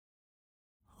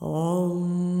Oh,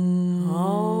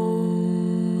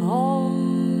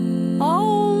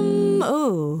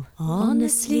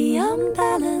 honestly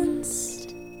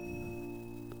unbalanced.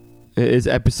 It is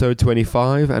episode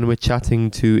 25 and we're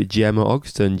chatting to Gemma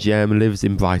Ogston. Gem lives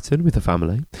in Brighton with her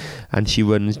family and she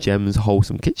runs Gem's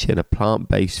Wholesome Kitchen, a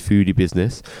plant-based foodie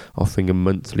business offering a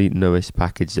monthly nourished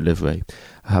package delivery.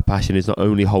 Her passion is not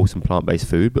only wholesome plant-based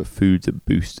food, but foods that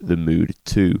boost the mood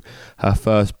too. Her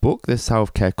first book, The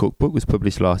Self-Care Cookbook, was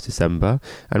published last December,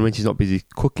 and when she's not busy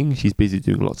cooking, she's busy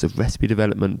doing lots of recipe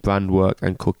development, brand work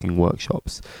and cooking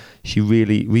workshops. She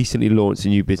really recently launched a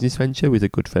new business venture with a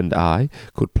good friend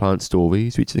called Plant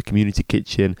Stories, which is a community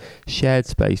kitchen shared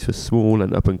space for small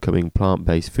and up-and-coming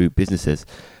plant-based food businesses.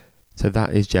 So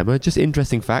that is Gemma. Just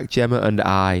interesting fact, Gemma and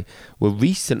I were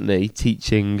recently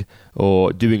teaching,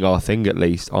 or doing our thing at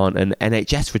least, on an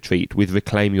NHS retreat with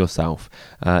Reclaim Yourself.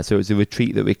 So it was a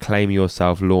retreat that Reclaim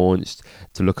Yourself launched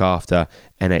to look after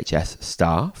NHS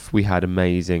staff. We had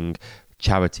amazing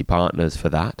charity partners for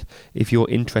that. If you're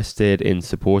interested in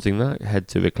supporting that, head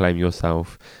to Reclaim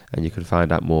Yourself and you can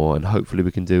find out more, and hopefully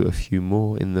we can do a few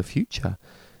more in the future.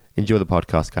 Enjoy the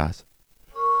podcast, guys.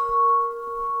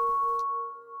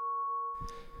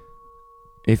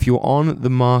 If you're on the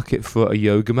market for a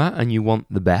yoga mat and you want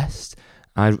the best,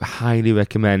 I highly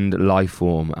recommend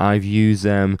Lifeform. I've used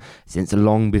them since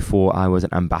long before I was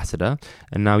an ambassador,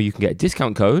 and now you can get a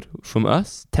discount code from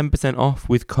us, 10% off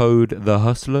with code The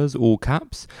Hustlers, all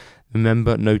caps.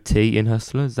 Remember, no T in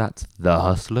Hustlers, that's The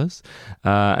Hustlers,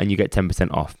 and you get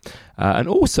 10% off. And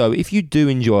also, if you do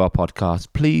enjoy our podcast,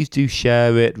 please do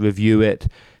share it, review it,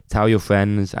 tell your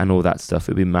friends and all that stuff.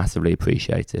 It would be massively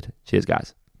appreciated. Cheers,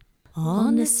 guys.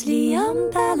 Honestly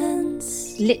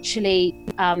unbalanced. Literally,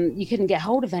 you couldn't get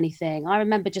hold of anything. I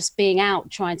remember just being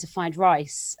out trying to find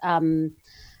rice, and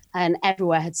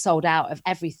everywhere had sold out of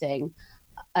everything.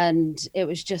 And it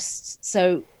was just,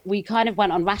 so we kind of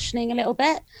went on rationing a little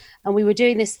bit. And we were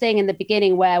doing this thing in the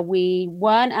beginning where we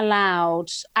weren't allowed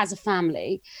as a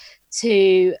family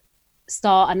to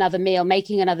start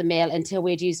making another meal until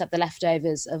we'd used up the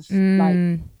leftovers of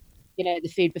the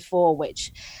food before,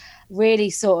 which really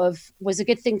sort of was a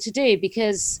good thing to do,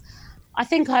 because I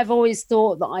think I've always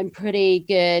thought that I'm pretty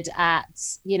good at,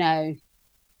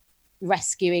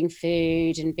 rescuing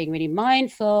food and being really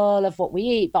mindful of what we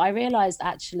eat. But I realized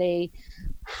actually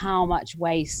how much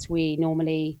waste we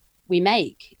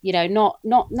make, not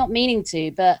meaning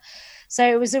to, but so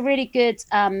it was a really good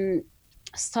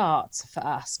start for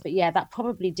us. But yeah, that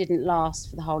probably didn't last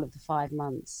for the whole of the 5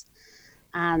 months.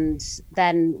 And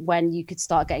then when you could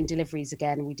start getting deliveries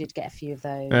again, we did get a few of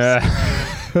those.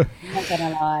 I'm not gonna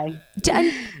lie.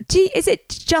 Is it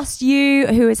just you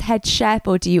who is head chef,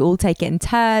 or do you all take it in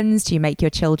turns? Do you make your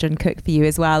children cook for you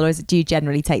as well, or do you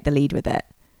generally take the lead with it?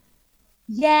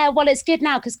 Yeah, well, it's good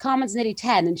now because Carmen's nearly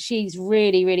 10 and she's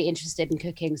really, really interested in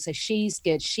cooking. So she's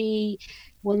good. She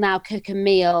will now cook a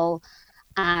meal,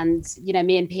 and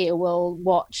me and Peter will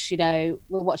watch. We'll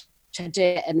watch her do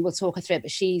it and we'll talk her through it, but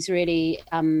she's really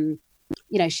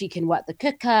she can work the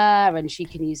cooker and she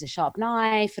can use a sharp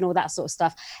knife and all that sort of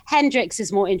stuff. Hendrix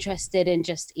is more interested in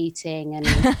just eating and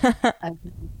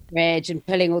fridge and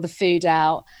pulling all the food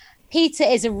out. Peter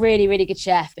is a really, really good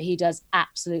chef, but he does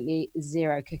absolutely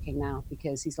zero cooking now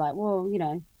because he's like, well,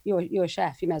 you're a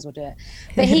chef, you may as well do it.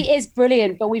 But he is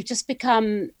brilliant. But we've just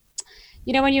become,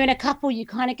 when you're in a couple, you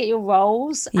kind of get your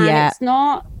roles, and it's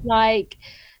not like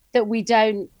that we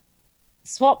don't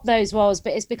swap those roles,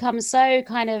 but it's become so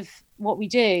kind of what we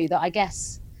do that I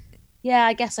guess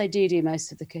I do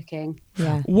most of the cooking.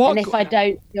 Yeah. And if I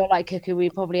don't feel like cooking,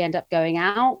 we probably end up going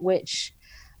out, which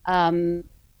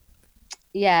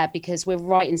because we're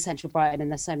right in central Brighton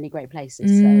and there's so many great places.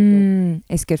 So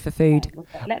it's good for food.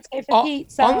 Let's go for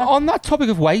pizza. On that topic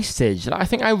of wastage, I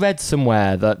think I read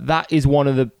somewhere that is one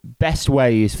of the best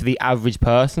ways for the average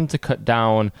person to cut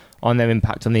down on their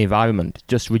impact on the environment,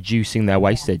 just reducing their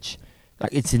wastage.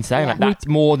 Like, it's insane. Yeah. That's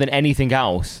more than anything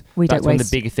else. That's one of the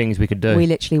bigger things we could do. We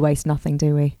literally waste nothing,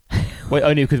 do we? Well,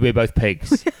 only because we're both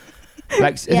pigs.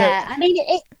 That's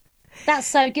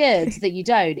so good that you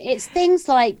don't. It's things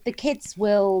like the kids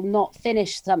will not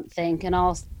finish something and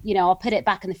I'll put it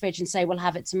back in the fridge and say, we'll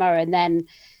have it tomorrow. And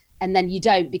then you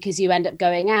don't because you end up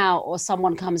going out or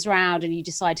someone comes round and you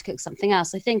decide to cook something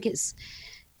else. I think it's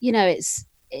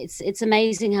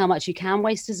amazing how much you can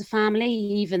waste as a family,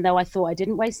 even though I thought I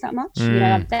didn't waste that much.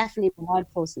 I've definitely been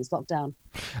mindful since lockdown.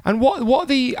 And what are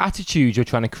the attitudes you're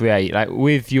trying to create, like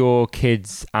with your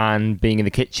kids and being in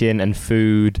the kitchen and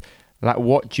food? Like,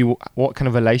 what kind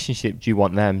of relationship do you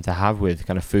want them to have with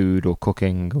kind of food or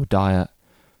cooking or diet?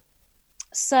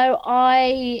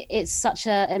 It's such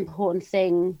an important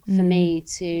thing for me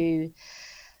to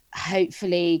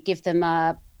hopefully give them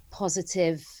a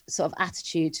positive sort of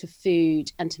attitude to food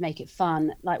and to make it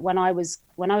fun. Like when I was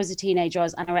a teenager, I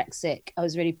was anorexic. I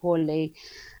was really poorly,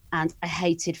 and I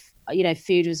hated,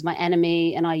 food was my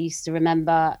enemy. And I used to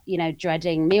remember,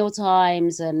 dreading meal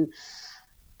times and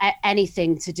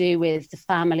anything to do with the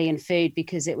family and food,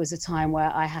 because it was a time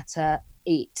where I had to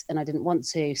eat and I didn't want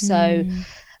to. So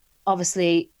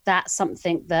obviously that's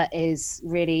something that is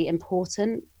really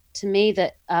important to me,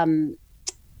 that I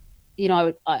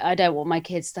don't want my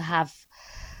kids to have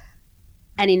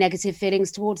any negative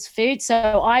feelings towards food.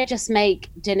 So I just make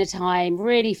dinner time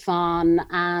really fun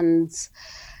and,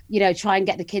 try and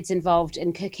get the kids involved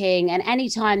in cooking. And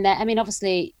anytime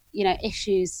obviously,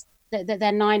 issues that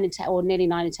they're 9 and 10, or nearly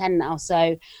 9 and 10 now.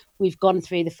 So we've gone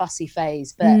through the fussy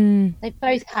phase, but they've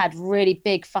both had really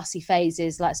big fussy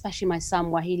phases, like especially my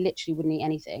son, where he literally wouldn't eat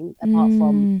anything apart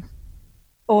from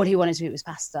all he wanted to eat was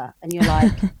pasta. And you're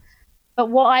like, but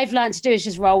what I've learned to do is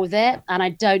just roll with it, and I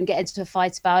don't get into a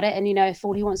fight about it. And, if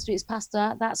all he wants to eat is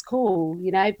pasta, that's cool. And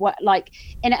it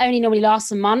only normally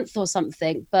lasts a month or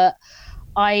something, but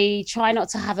I try not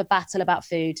to have a battle about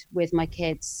food with my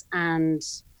kids. And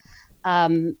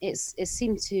it's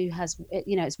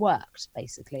worked.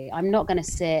 Basically, I'm not going to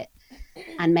sit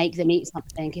and make them eat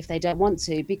something if they don't want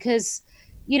to, because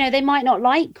they might not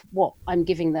like what I'm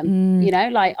giving them.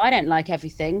 Like I don't like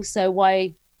everything, so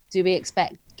why do we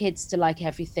expect kids to like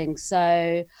everything?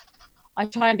 So I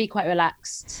try and be quite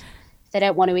relaxed. If they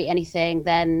don't want to eat anything,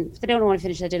 then if they don't want to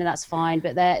finish their dinner, that's fine,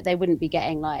 but they wouldn't be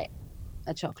getting like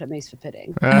a chocolate mousse for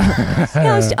pudding. I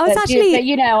was actually,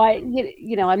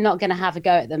 I'm not going to have a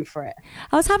go at them for it.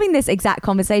 I was having this exact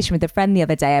conversation with a friend the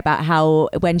other day about how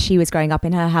when she was growing up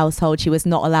in her household, she was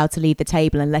not allowed to leave the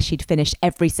table unless she'd finished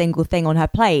every single thing on her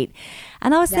plate.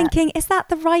 And I was thinking, is that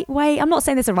the right way? I'm not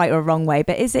saying there's a right or a wrong way,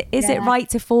 but is it right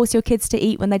to force your kids to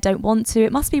eat when they don't want to?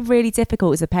 It must be really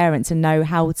difficult as a parent to know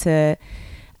how to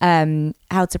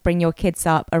bring your kids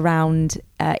up around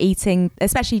eating,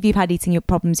 especially if you've had eating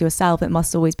problems yourself. It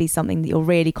must always be something that you're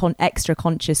really extra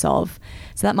conscious of.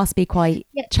 So that must be quite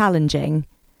challenging.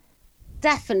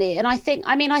 Definitely. And I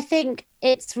think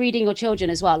it's reading your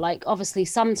children as well. Like obviously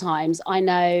sometimes I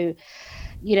know,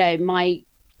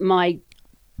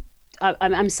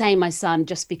 I'm saying my son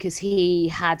just because he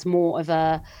had more of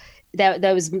a,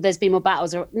 there's been more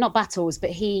battles, or not battles,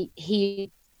 but he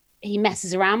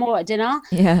messes around more at dinner.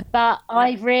 Yeah. But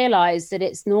I've realised that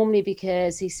it's normally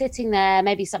because he's sitting there,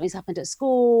 maybe something's happened at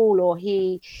school, or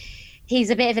he's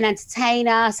a bit of an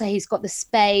entertainer, so he's got the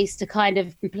space to kind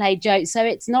of play jokes. So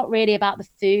it's not really about the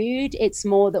food. It's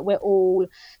more that we're all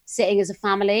sitting as a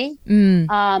family.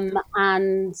 And,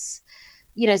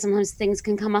 sometimes things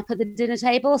can come up at the dinner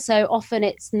table. So often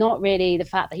it's not really the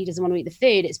fact that he doesn't want to eat the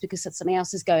food. It's because something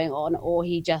else is going on, or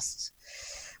he just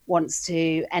wants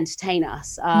to entertain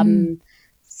us.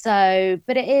 So,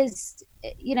 but it is,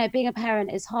 being a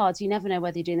parent is hard. You never know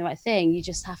whether you're doing the right thing. You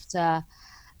just have to,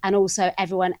 and also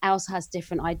everyone else has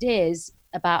different ideas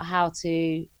about how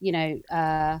to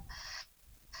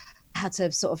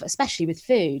sort of, especially with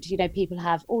food, people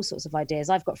have all sorts of ideas.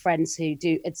 I've got friends who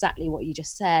do exactly what you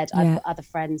just said. I've got other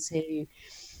friends who,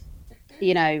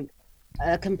 the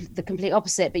complete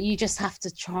opposite, but you just have to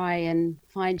try and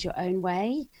find your own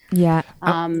way.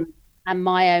 And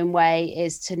my own way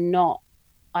is to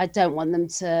I don't want them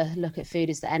to look at food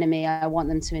as the enemy. I want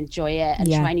them to enjoy it and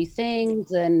try new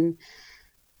things, and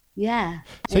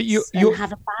so you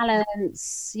have a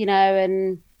balance,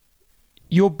 and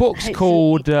your book's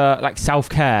called like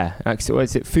self-care, like, so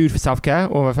is it food for self-care,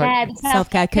 or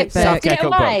self-care cookbook? Self-care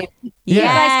cookbook.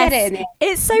 Yes.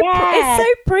 It's so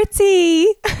pretty.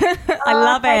 I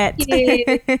love it.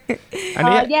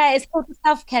 It's called the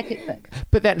self-care cookbook.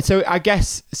 But then, so I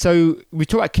guess, we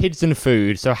talk about kids and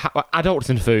food. So adults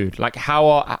and food, like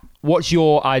what's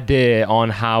your idea on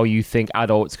how you think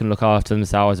adults can look after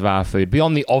themselves with our food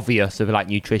beyond the obvious of like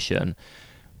nutrition?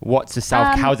 What's the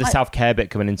how's the self-care bit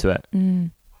coming into it?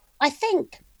 I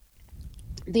think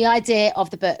the idea of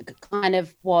the book kind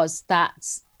of was that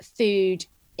food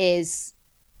is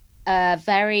a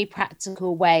very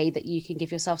practical way that you can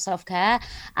give yourself self-care,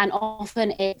 and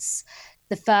often it's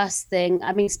the first thing.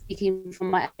 Speaking from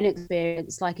my own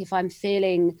experience, like if I'm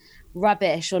feeling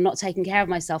rubbish or not taking care of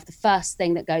myself, the first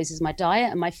thing that goes is my diet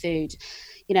and my food.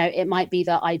 It might be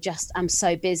that I just am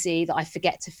so busy that I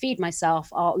forget to feed myself.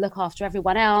 I'll look after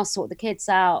everyone else, sort the kids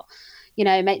out,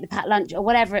 make the packed lunch, or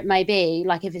whatever it may be.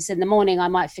 Like if it's in the morning, I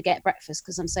might forget breakfast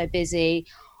because I'm so busy.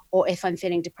 Or if I'm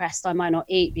feeling depressed, I might not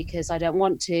eat because I don't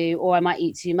want to, or I might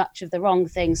eat too much of the wrong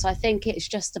thing. So I think it's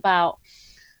just about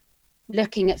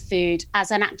looking at food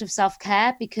as an act of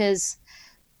self-care, because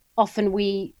often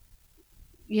we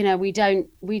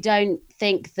don't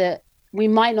think that, we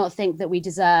might not think that we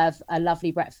deserve a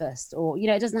lovely breakfast, or,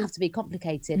 it doesn't have to be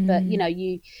complicated, but,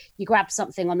 you grab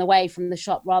something on the way from the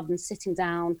shop rather than sitting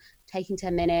down, taking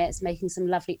 10 minutes, making some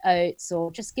lovely oats,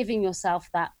 or just giving yourself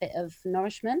that bit of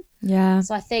nourishment. Yeah.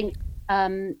 So I think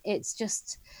it's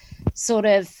just sort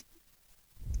of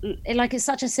like, it's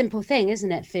such a simple thing,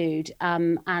 isn't it? Food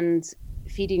and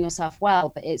feeding yourself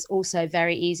well, but it's also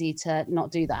very easy to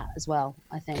not do that as well,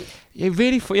 I think.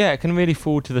 It can really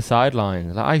fall to the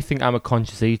sidelines. Like, I think I'm a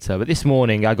conscious eater, but this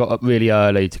morning I got up really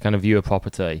early to kind of view a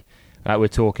property. Like, we're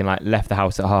talking, like, left the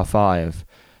house at 5:30,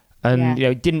 and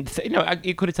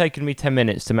it could have taken me 10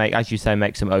 minutes to make, as you say,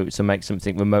 make some oats or make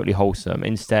something remotely wholesome.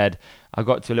 Instead, I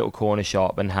got to a little corner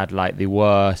shop and had like the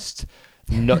worst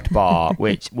nut bar,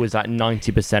 which was like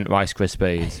 90% Rice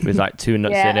Krispies with like 2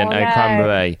 nuts in it and a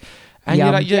cranberry. And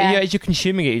you're like, as you're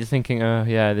consuming it, you're just thinking, oh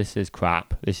yeah, this is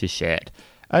crap, this is shit.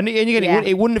 And again,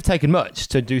 it wouldn't have taken much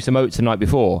to do some oats the night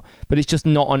before, but it's just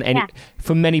not on any.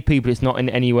 For many people, it's not in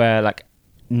anywhere like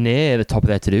near the top of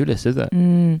their to-do list, is it?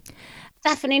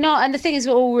 Definitely not. And the thing is,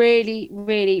 we're all really,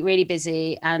 really, really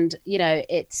busy, and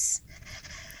it's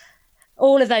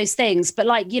all of those things. But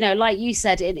like you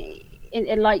said,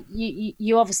 in like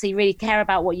you obviously really care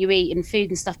about what you eat and food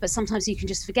and stuff, but sometimes you can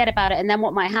just forget about it, and then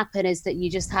what might happen is that you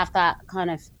just have that kind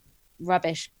of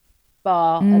rubbish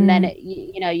bar, and then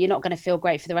you're not going to feel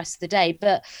great for the rest of the day.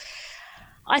 But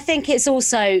I think it's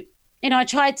also, I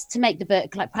tried to make the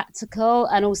book like practical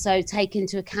and also take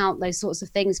into account those sorts of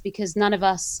things, because none of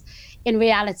us in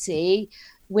reality,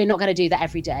 we're not going to do that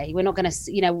every day. We're not going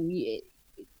to,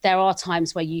 there are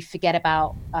times where you forget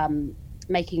about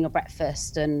making your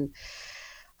breakfast, and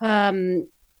so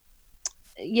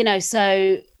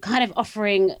kind of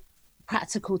offering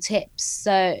practical tips,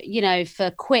 so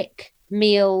for quick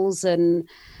meals and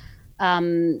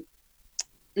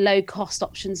low cost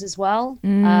options as well.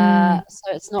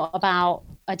 So it's not about,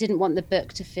 I didn't want the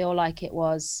book to feel like it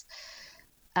was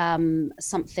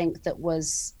something that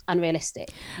was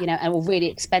unrealistic, and really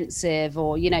expensive,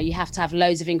 or you have to have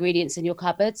loads of ingredients in your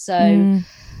cupboard. So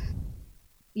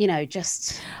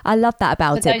just, I love that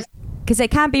about it, because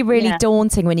it can be really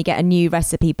daunting when you get a new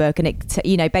recipe book, and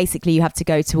it basically you have to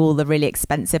go to all the really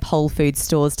expensive Whole Food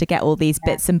stores to get all these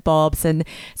bits and bobs, and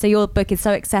so your book is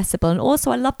so accessible. And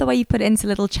also I love the way you put it into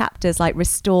little chapters like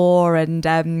restore and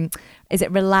is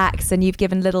it relax, and you've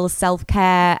given little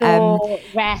self-care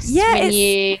rest,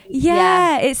 renew.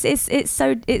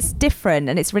 It's different,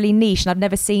 and it's really niche, and I've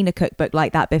never seen a cookbook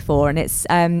like that before. And it's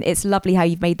lovely how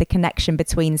you've made the connection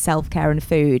between self-care and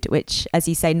food, which, as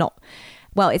you say,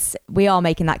 we are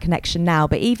making that connection now,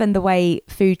 but even the way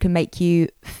food can make you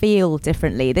feel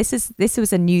differently. This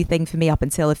was a new thing for me up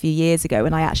until a few years ago,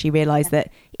 when I actually realized that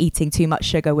eating too much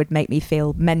sugar would make me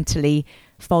feel mentally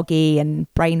foggy and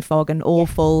brain fog and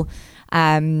awful.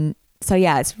 So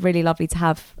it's really lovely to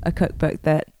have a cookbook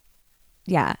that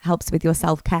helps with your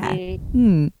self-care.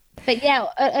 But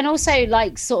and also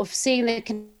like sort of seeing the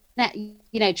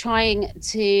trying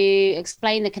to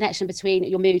explain the connection between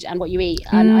your mood and what you eat.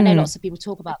 And I know lots of people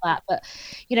talk about that, but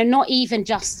not even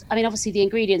just, obviously the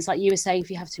ingredients, like you were saying,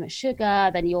 if you have too much sugar,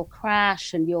 then you'll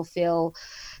crash and you'll feel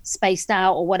spaced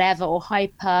out or whatever, or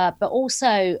hyper, but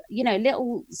also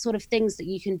little sort of things that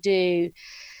you can do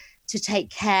to take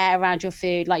care around your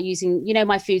food, like using,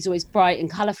 my food's always bright and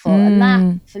colorful, and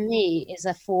that for me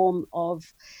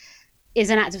is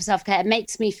an act of self-care. It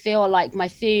makes me feel like my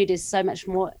food is so much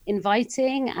more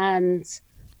inviting, and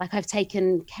like I've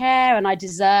taken care, and I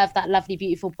deserve that lovely,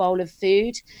 beautiful bowl of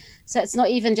food. So it's not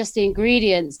even just the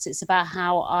ingredients, it's about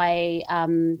how I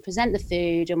present the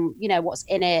food, and what's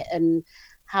in it, and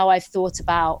how I've thought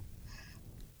about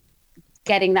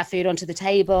getting that food onto the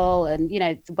table, and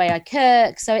the way I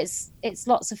cook. So it's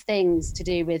lots of things to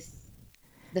do with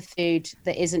the food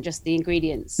that isn't just the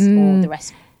ingredients or the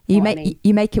recipe. You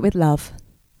make it with love.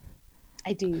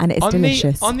 I do. And it's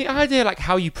delicious. On the idea, like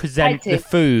how you present the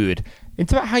food,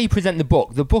 it's about how you present the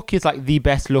book. The book is like the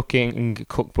best looking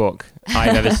cookbook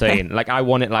I've ever seen. Like I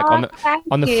want it like on the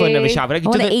front of a shelf. Like, I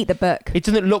want to eat the book. It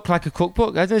doesn't look like a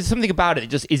cookbook. There's something about it that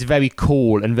just is very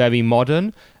cool and very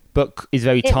modern, but is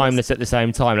very timeless at the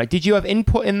same time. Like, did you have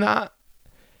input in that?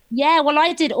 Yeah, well,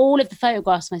 I did all of the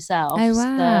photographs myself. Oh,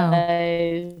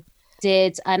 wow.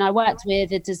 And I worked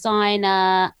with a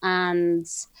designer, and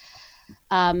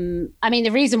the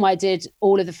reason why I did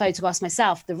all of the photographs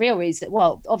myself, the real reason,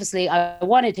 well, obviously I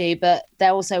wanted to, but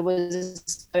there also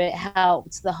was, it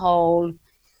helped the whole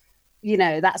you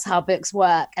know, that's how books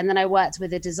work. And then I worked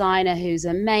with a designer who's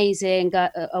amazing,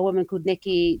 a woman called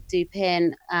Nikki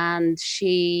Dupin, and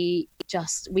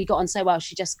we got on so well.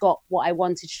 She just got what I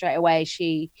wanted straight away.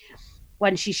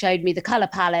 When she showed me the color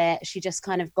palette, she just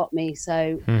kind of got me.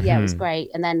 So yeah, it was great.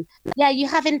 And then, yeah, you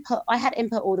have input. I had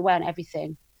input all the way on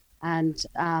everything. And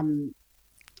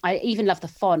I even love the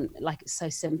font, like it's so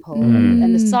simple.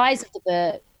 And the size of the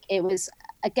book, it was,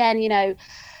 again, you know,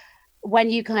 when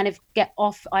you kind of get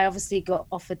off, I obviously got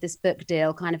offered this book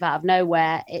deal kind of out of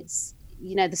nowhere. It's,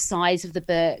 you know, the size of the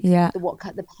book,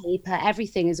 the paper,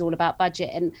 everything is all about budget.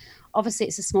 And obviously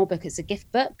it's a small book, it's a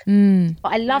gift book, but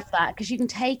I love that because you can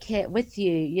take it with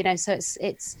you, you know. So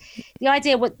it's the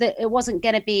idea that it wasn't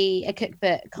going to be a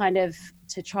cookbook kind of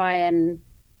to try and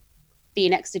be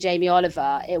next to Jamie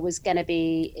Oliver. It was going to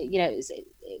be, you know, it's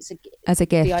as a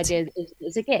gift. The idea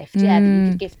is a gift, that you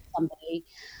could gift somebody,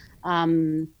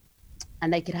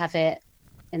 and they could have it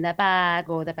in their bag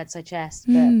or their bedside chest.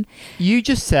 But you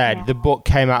just said the book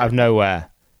came out of nowhere.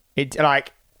 It's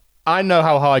like, I know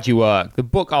how hard you work. The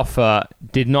book offer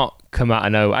did not come out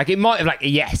of nowhere. Like, it might have, like,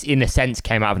 yes, in a sense,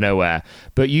 came out of nowhere,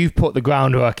 but you've put the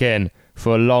groundwork in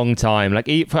for a long time. Like,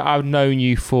 I've known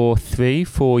you for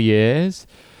 3-4 years.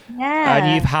 Yeah.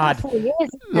 And you've had, 4 years,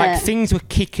 like, things were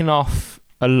kicking off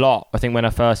a lot, I think, when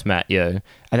I first met you.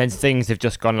 And then things have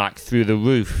just gone, like, through the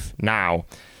roof now.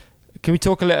 Can we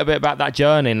talk a little bit about that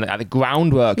journey and, like, the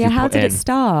groundwork you put in? Yeah, how did it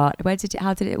start?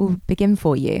 How did it all begin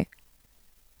for you?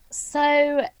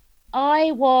 So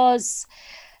I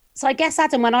guess,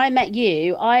 Adam, when I met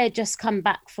you, I had just come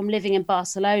back from living in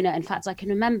Barcelona. In fact, I can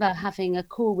remember having a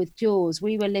call with Jules.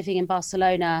 We were living in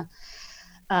Barcelona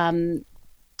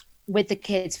with the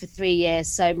kids for 3 years.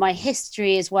 So my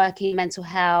history is working in mental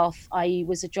health. I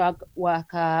was a drug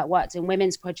worker, worked in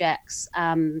women's projects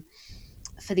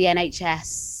for the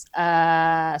NHS.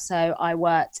 So I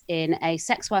worked in a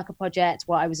sex worker project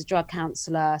where I was a drug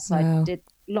counsellor. So I did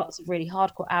lots of really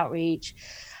hardcore outreach.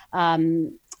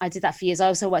 I did that for years. I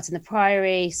also worked in the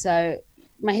Priory. So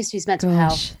my history is mental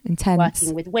health, intense.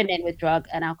 Working with women with drug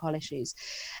and alcohol issues.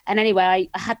 And anyway,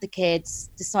 I had the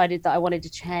kids, decided that I wanted to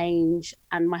change,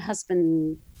 and my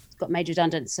husband got made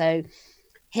redundant. So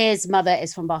his mother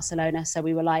is from Barcelona. So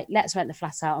we were like, let's rent the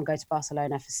flat out and go to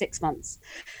Barcelona for 6 months.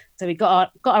 So we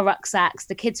got our rucksacks.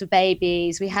 The kids were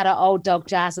babies. We had our old dog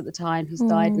Jazz at the time, who's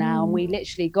died now. And we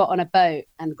literally got on a boat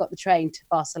and got the train to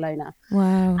Barcelona.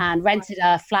 Wow. And rented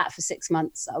a flat for 6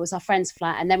 months. It was our friend's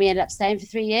flat. And then we ended up staying for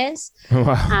 3 years.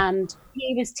 Wow. And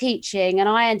he was teaching,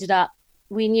 and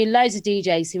we knew loads of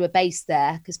DJs who were based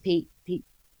there because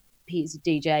Pete's a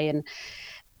DJ,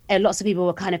 and lots of people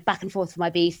were kind of back and forth from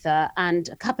Ibiza. And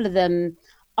a couple of them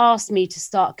asked me to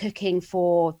start cooking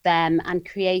for them and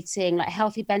creating like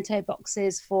healthy bento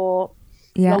boxes for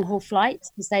long haul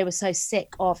flights because they were so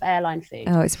sick of airline food.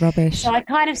 Oh, it's rubbish. So I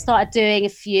kind of started doing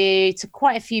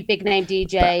quite a few big name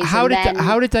DJs. But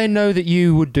how did they know that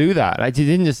you would do that? Like, you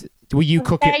didn't just... Were you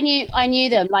cooking? I knew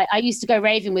them. Like, I used to go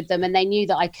raving with them, and they knew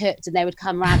that I cooked, and they would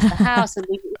come around to the house, and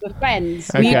we were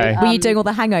friends. Okay. Were you doing all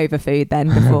the hangover food then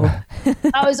before?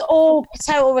 I was all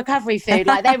total recovery food.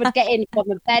 Like, they would get in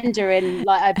from a bender in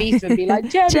like Ibiza and be like,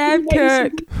 "Jem,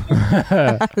 cook."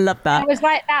 I love that. It was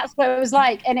like, that's what it was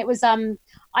like, and it was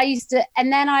I used to,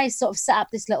 and then I sort of set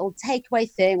up this little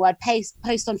takeaway thing where I'd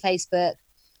post on Facebook,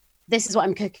 "This is what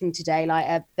I'm cooking today," like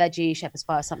a veggie shepherd's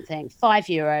pie or something,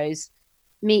 €5.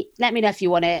 Let me know if you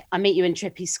want it. I meet you in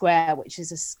Trippy Square, which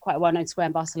is quite a well-known square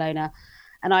in Barcelona.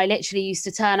 And I literally used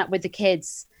to turn up with the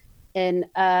kids in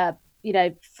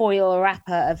foil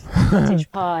wrapper of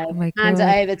cottage pie, hand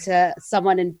it over to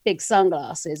someone in big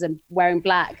sunglasses and wearing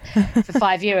black for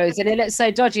 €5, and it looked so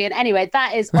dodgy. And anyway,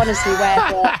 that is honestly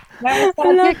where I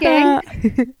started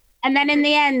cooking. And then in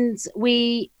the end,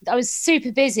 I was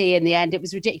super busy in the end. It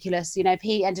was ridiculous. You know,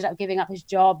 Pete ended up giving up his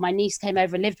job. My niece came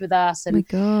over and lived with us, and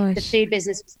the food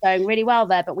business was going really well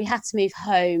there. But we had to move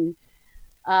home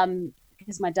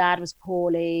because my dad was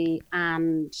poorly,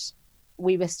 and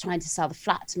we were trying to sell the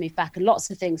flat to move back, and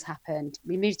lots of things happened.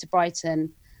 We moved to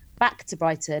Brighton, back to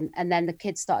Brighton, and then the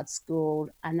kids started school,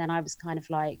 and then I was kind of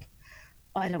like,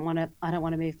 I don't want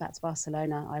to move back to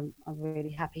Barcelona. I'm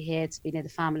really happy here to be near the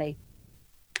family.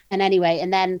 And anyway,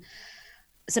 and then,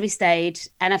 so we stayed,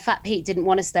 and in fact, Pete didn't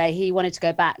want to stay. He wanted to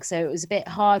go back. So it was a bit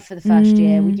hard for the first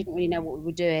year. We didn't really know what we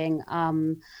were doing.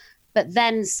 But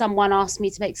then someone asked me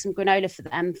to make some granola for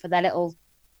them for their little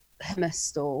hummus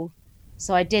stall.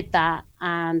 So I did that.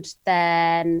 And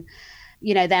then,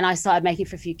 then I started making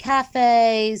for a few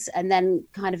cafes, and then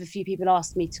kind of a few people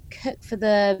asked me to cook for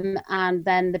them. And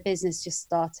then the business just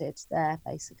started there,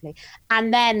 basically.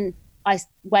 And then I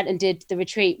went and did the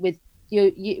retreat with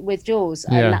you with Jules,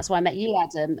 and Yeah. that's why I met you,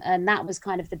 Adam, and that was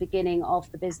kind of the beginning of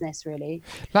the business, really.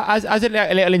 Like, as a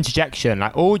little interjection,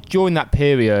 like all during that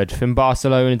period from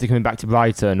Barcelona to coming back to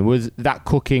Brighton, was that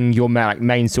cooking your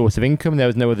main source of income? There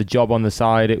was no other job on the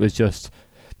side. It was just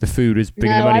the food was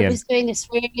bringing the money I in. was doing this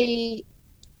really,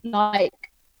 like,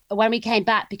 when we came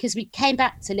back, because we came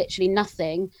back to literally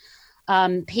nothing.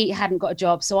 Pete hadn't got a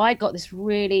job, so I got this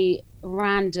really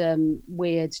random,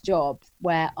 weird job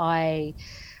where I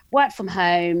worked from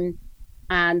home,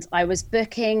 and I was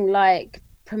booking like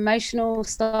promotional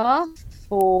staff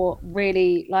for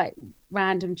really like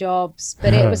random jobs,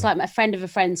 but it was like a friend of a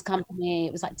friend's company.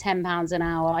 It was like £10 an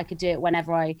hour. I could do it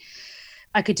whenever I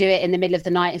could do it in the middle of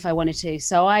the night if I wanted to.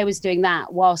 So I was doing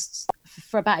that whilst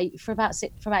for about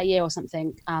a year or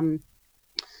something,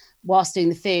 whilst doing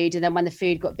the food. And then when the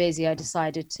food got busy, I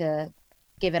decided to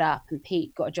give it up, and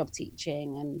Pete got a job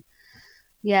teaching, and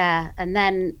and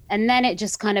then it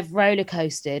just kind of roller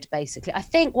coasted, basically. I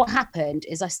think what happened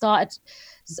is I started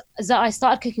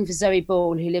cooking for Zoe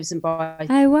Ball, who lives in Brighton.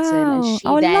 Oh wow! And she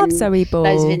I then love Zoe Ball.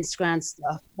 loads of Instagram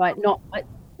stuff. Like,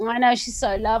 I know she's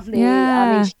so lovely. Yeah.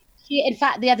 I mean, she in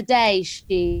fact, the other day,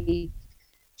 she's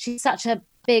such a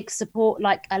big support,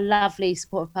 like a lovely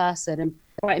supportive person, and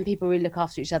Brighton people really look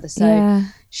after each other. So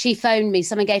she phoned me.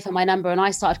 Someone gave her my number, and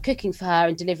I started cooking for her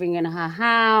and delivering in her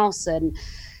house, and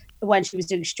when she was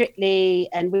doing Strictly,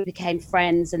 and we became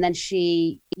friends. And then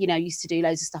she, used to do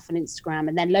loads of stuff on Instagram,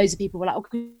 and then loads of people were like, "Oh,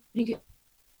 can you get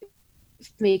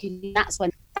for me?" That's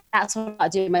when I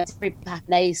started doing my delivery pack,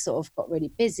 and they sort of got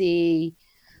really busy.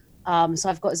 So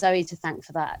I've got Zoe to thank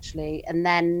for that, actually. And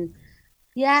then,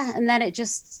 it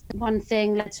just, one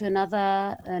thing led to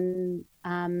another, and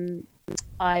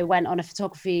I went on a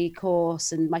photography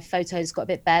course, and my photos got a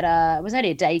bit better. It was only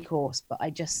a day course, but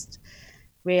I just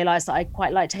realized that I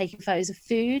quite like taking photos of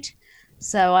food.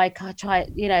 So I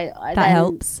tried, that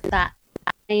helps. That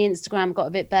Instagram got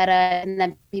a bit better, and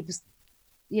then people,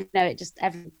 it just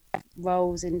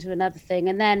rolls into another thing.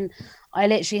 And then I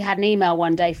literally had an email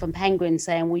one day from Penguin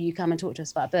saying, "Will you come and talk to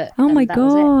us about a book?" Oh my that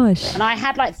was it. gosh. And I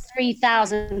had like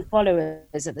 3,000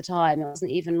 followers at the time. It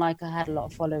wasn't even like I had a lot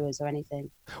of followers or anything.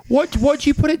 What do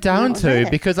you put it down That was to?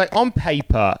 it. Because like on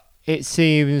paper, it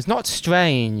seems not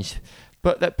strange,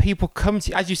 but that people come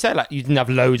to, as you said, like you didn't have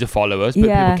loads of followers, but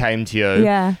people came to you.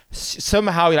 Yeah.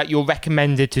 Somehow, like you're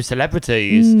recommended to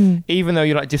celebrities, even though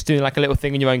you're like just doing like a little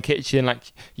thing in your own kitchen.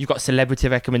 Like you've got celebrity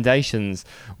recommendations.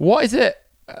 What is it?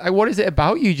 What is it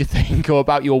about you? Do you think, or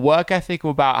about your work ethic, or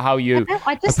about how you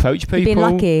approach people? You've been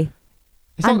lucky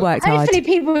It's and not- worked hard. Hopefully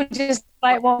people just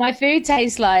like what my food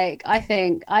tastes like. I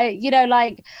think I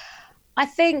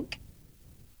think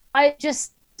I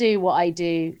just do what I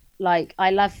do. Like, I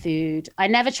love food. I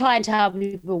never try and tell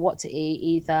people what to eat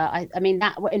either. I mean,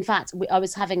 that, in fact, I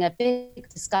was having a big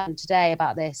discussion today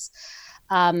about this,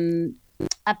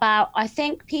 about, I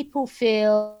think people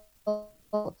feel,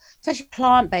 especially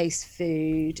plant-based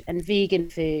food and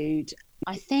vegan food,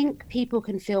 I think people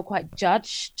can feel quite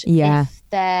judged if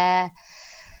they're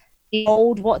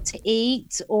told what to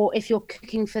eat, or if you're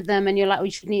cooking for them and you're like, "Oh,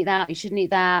 you shouldn't eat that, you shouldn't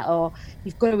eat that," or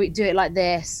 "You've got to do it like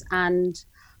this." And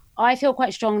I feel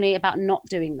quite strongly about not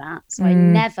doing that. So I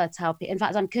never tell people. In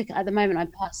fact, I'm cooking at the moment.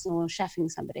 I'm personal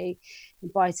chefing somebody in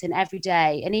Brighton every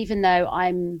day. And even though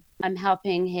I'm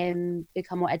helping him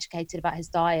become more educated about his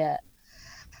diet,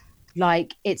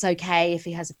 like, it's okay if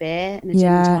he has a beer and a gin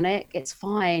and tonic. It's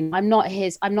fine. I'm not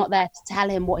there to tell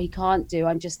him what he can't do.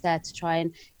 I'm just there to try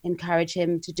and encourage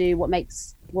him to do what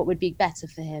would be better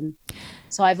for him.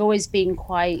 So I've always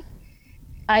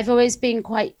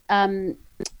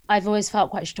felt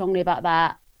quite strongly about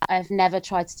that. I've never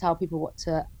tried to tell people what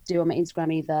to do on my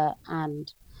Instagram either.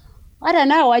 And I don't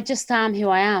know, I just am who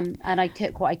I am, and I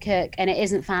cook what I cook, and it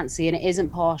isn't fancy and it isn't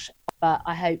posh, but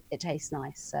I hope it tastes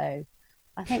nice. So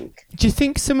I think. Do you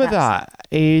think some of that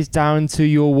is down to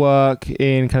your work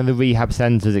in kind of the rehab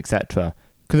centres, etc.?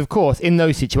 Because of course, in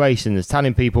those situations,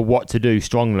 telling people what to do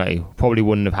strongly probably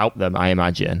wouldn't have helped them, I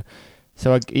imagine.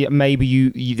 So maybe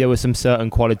you there were some certain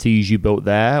qualities you built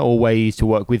there, or ways to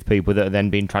work with people that are then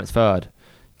being transferred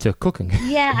to cooking.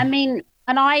 Yeah, I mean,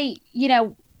 and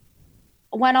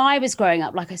when I was growing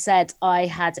up, like I said, I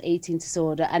had eating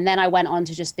disorder, and then I went on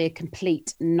to just be a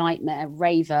complete nightmare,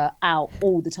 raver, out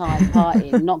all the time,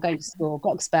 partying, not going to school,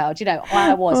 got expelled.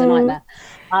 I was a nightmare.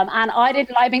 And I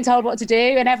didn't like being told what to do,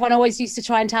 and everyone always used to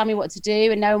try and tell me what to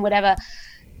do, and no one would ever,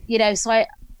 so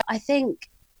I think,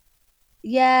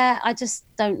 I just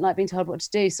don't like being told what to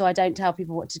do, so I don't tell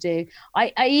people what to do.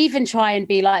 I even try and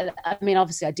be like, I mean,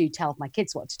 obviously I do tell my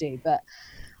kids what to do, but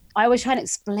I always try and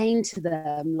explain to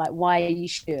them, like, why you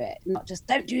should do it, not just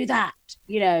don't do that.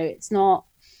 It's not,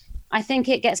 I think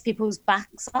it gets people's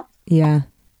backs up. Yeah.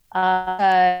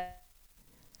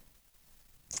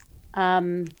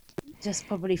 Just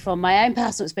probably from my own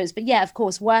personal experience, but yeah, of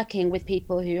course, working with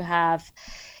people who have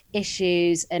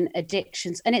issues and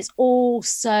addictions, and it's all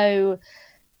so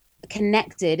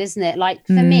connected, isn't it? Like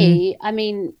for me, I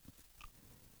mean,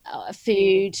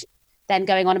 food, then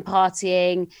going on and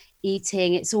partying,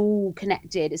 eating, it's all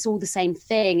connected. It's all the same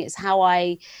thing. It's how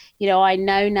I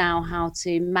know now how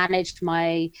to manage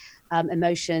my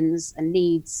emotions and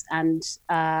needs, and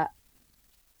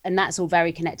that's all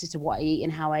very connected to what I eat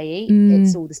and how I eat.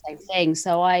 It's all the same thing.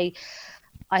 So I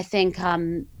think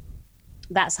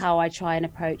that's how I try and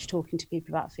approach talking to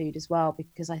people about food as well,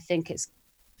 because I think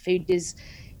food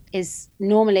is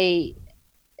normally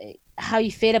how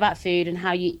you feel about food and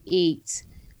how you eat.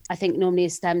 I think normally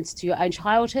is stemmed to your own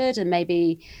childhood and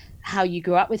maybe how you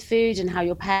grew up with food and how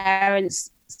your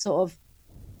parents sort of,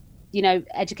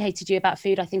 educated you about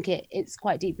food. I think it's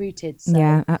quite deep rooted. So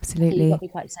yeah, absolutely. You've got to be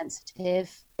quite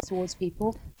sensitive towards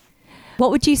people. What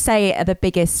would you say are the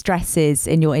biggest stresses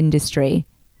in your industry?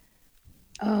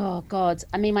 Oh God,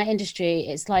 I mean, my industry,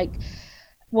 it's like,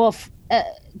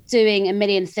 doing a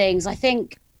million things. I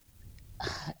think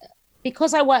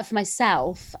because I work for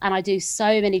myself and I do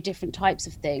so many different types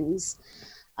of things,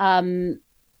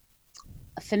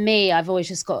 for me, I've always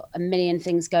just got a million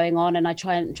things going on, and I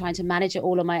trying to manage it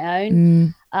all on my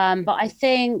own. But I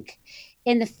think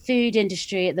in the food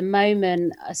industry at the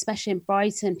moment, especially in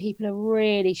Brighton, people are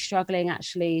really struggling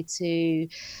actually to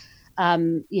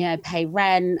pay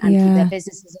rent and keep their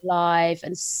businesses alive.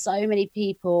 And so many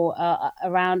people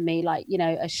around me,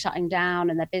 are shutting down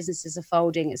and their businesses are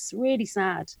folding. It's really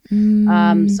sad.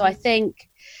 So I think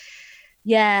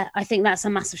that's a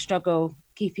massive struggle,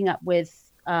 keeping up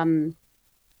with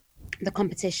the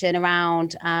competition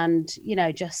around, and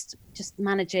just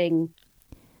managing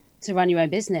to run your own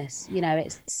business.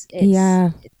 It's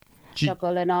a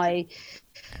struggle. And I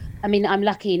mean, I'm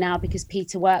lucky now because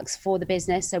Peter works for the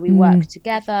business, so we work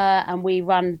together and we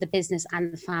run the business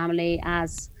and the family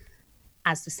as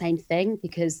the same thing,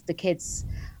 because the kids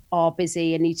are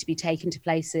busy and need to be taken to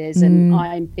places, and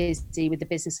I'm busy with the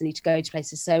business and need to go to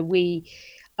places. So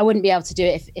I wouldn't be able to do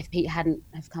it if Pete hadn't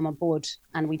have come on board,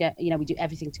 and we don't, we do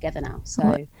everything together now.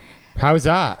 So how is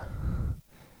that?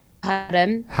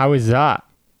 Pardon? How is that?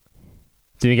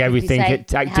 Doing everything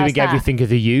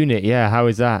as a unit. Yeah. How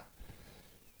is that?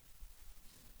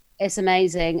 It's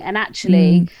amazing. And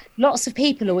actually, lots of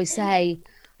people always say,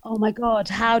 oh my God,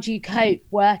 how do you cope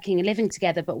working and living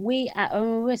together? But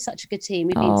we're such a good team.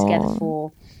 We've been together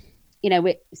for,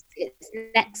 it's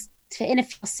next in a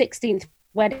 16th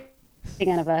wedding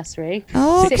anniversary.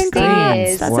 16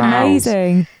 years. That's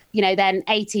amazing. Then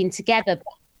 18 together.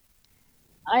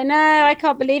 I know, I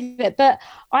can't believe it. But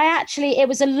it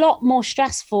was a lot more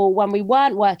stressful when we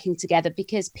weren't working together,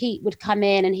 because Pete would come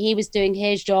in and he was doing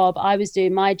his job, I was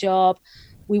doing my job.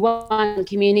 We weren't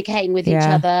communicating with each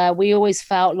other. We always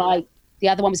felt like the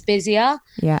other one was busier.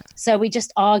 Yeah. So we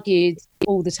just argued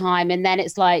all the time. And then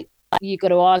it's like, you got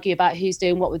to argue about who's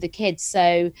doing what with the kids.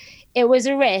 So it was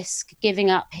a risk giving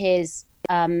up his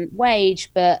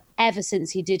wage. But ever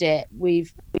since he did it,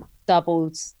 we've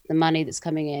doubled the money that's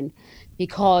coming in,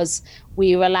 because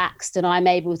we relaxed and I'm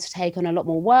able to take on a lot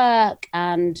more work.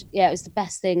 And it was the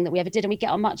best thing that we ever did. And we get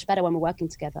on much better when we're working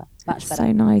together. It's much better.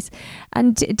 So nice.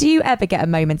 And do you ever get a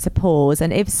moment to pause?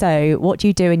 And if so, what do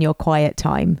you do in your quiet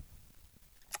time?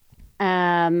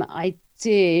 I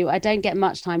do. I don't get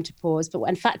much time to pause, but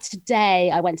in fact,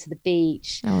 today I went to the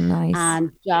beach. Oh, nice.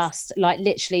 And just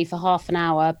literally for half an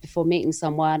hour before meeting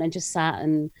someone, and just sat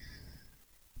and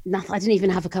I didn't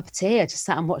even have a cup of tea. I just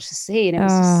sat and watched the sea, and it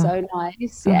was just so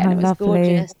nice. Yeah, and it was lovely.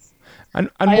 Gorgeous. And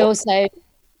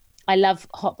I love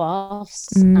hot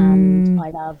baths, and I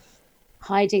love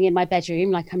hiding in my bedroom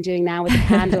like I'm doing now with a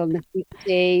candle and the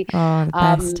tea. Oh, the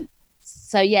best.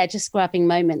 So yeah, just grabbing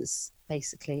moments,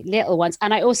 basically, little ones.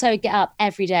 And I also get up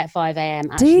every day at 5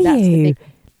 a.m. Actually,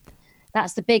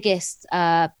 that's the biggest,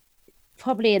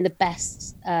 probably in the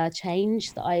best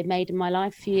change that I made in my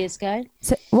life a few years ago.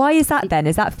 So why is that then?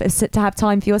 Is that to have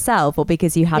time for yourself, or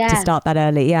because you have to start that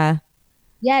early?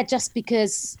 Yeah, just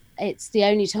because it's the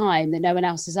only time that no one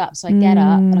else is up. So I get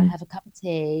up and I have a cup of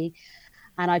tea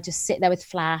and I just sit there with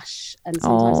Flash, and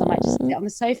sometimes I might just sit on the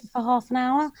sofa for half an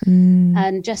hour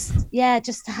and just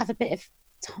to have a bit of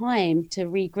time to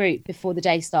regroup before the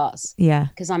day starts. Yeah,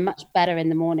 because I'm much better in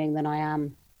the morning than I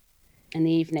am in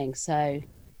the evening. So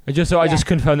I just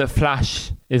confirmed that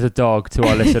Flash is a dog to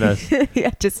our listeners. Yeah,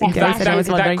 just in case That- anyone was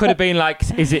That wondering. could have been like,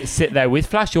 is it sit there with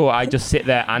Flash, or I just sit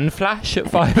there and Flash at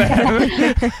 5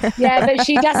 a.m? Yeah, but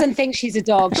she doesn't think she's a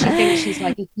dog. She thinks she's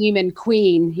like a human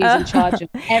queen who's in charge of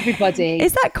everybody.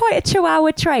 Is that quite a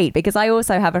Chihuahua trait? Because I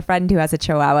also have a friend who has a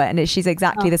Chihuahua, and she's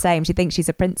exactly the same. She thinks she's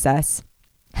a princess.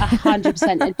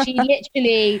 100%. And she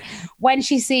literally, when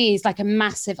she sees like a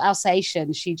massive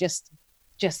Alsatian, she just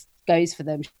goes for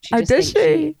them. She just does thinks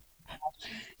she?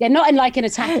 Yeah, not in like an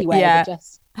attacky way, Yeah. but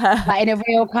just like in a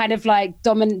real kind of like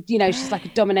she's like a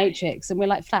dominatrix, and we're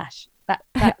like, Flash, that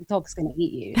dog's gonna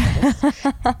eat you. It's just-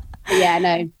 yeah,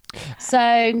 no.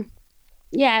 So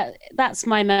yeah, that's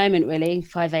my moment really.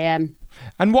 5 a.m.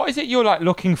 And what is it you're like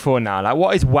looking for now? Like,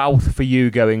 what is wealth for you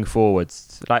going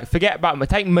forwards? Like, forget about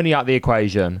take money out of the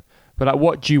equation, but like,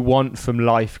 what do you want from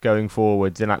life going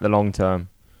forwards in like the long term?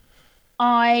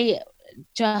 I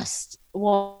just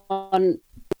want,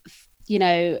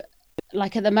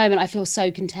 like at the moment, I feel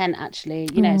so content actually,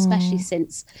 especially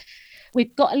since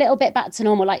we've got a little bit back to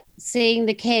normal, like seeing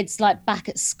the kids like back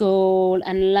at school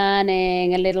and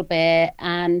learning a little bit,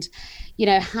 and,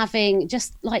 having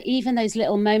just like even those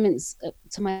little moments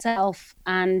to myself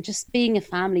and just being a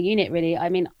family unit really. I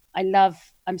mean,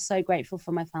 I'm so grateful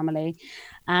for my family,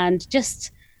 and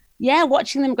just,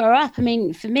 watching them grow up. I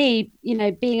mean, for me,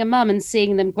 being a mum and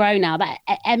seeing them grow now,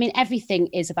 everything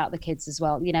is about the kids as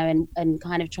well, and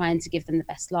kind of trying to give them the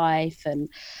best life. And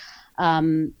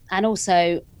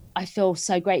also I feel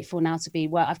so grateful now to be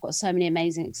where I've got so many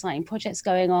amazing, exciting projects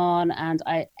going on. And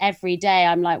every day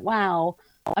I'm like, wow,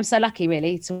 I'm so lucky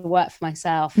really to work for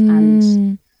myself.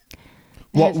 And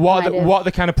What are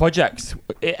the kind of projects?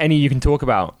 Any you can talk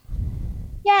about?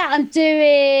 Yeah, I'm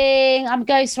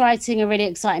ghostwriting a really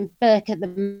exciting book at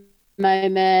the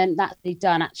moment. That's already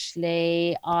done,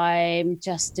 actually. I'm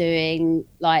just doing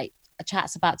like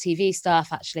chats about TV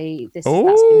stuff, actually. That's been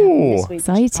happening this week.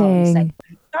 Exciting.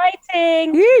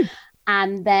 Exciting.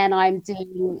 And then I'm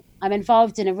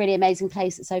involved in a really amazing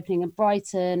place that's opening in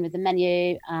Brighton with the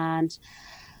menu. And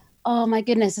oh my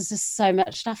goodness, there's just so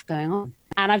much stuff going on.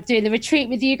 And I'm doing the retreat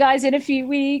with you guys in a few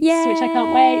weeks, which I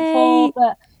can't wait for.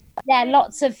 But yeah,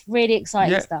 lots of really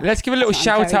exciting stuff. Let's give a little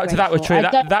shout out to that retreat.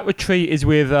 That retreat is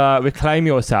with Reclaim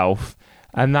Yourself,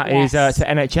 and that is to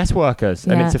NHS workers,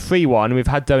 and it's a free one. We've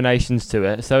had donations to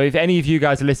it, so if any of you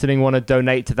guys are listening want to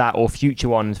donate to that or future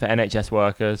ones for NHS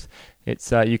workers,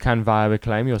 it's you can via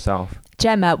Reclaim Yourself.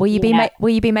 Gemma, will you be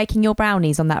making your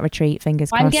brownies on that retreat?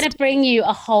 Fingers crossed. I'm going to bring you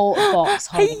a whole box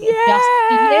home just for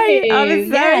you.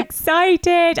 I'm so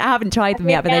excited. I haven't tried them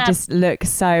yet, but they just look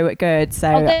so good. So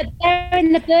they're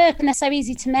in the book and they're so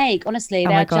easy to make. Honestly,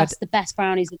 they're just the best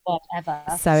brownies we've got ever.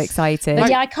 So excited.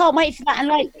 But I can't wait for that. And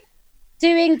like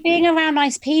being around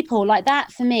nice people like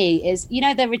that for me is,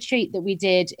 the retreat that we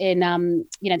did in,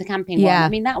 the camping one. I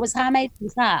mean, how amazing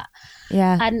was that?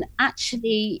 Yeah. And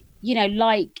actually,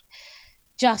 like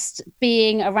just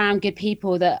being around good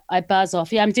people that I buzz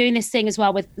off. Yeah, I'm doing this thing as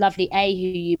well with Lovely A, who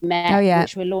you met,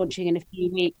 which we're launching in a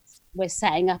few weeks. We're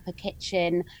setting up a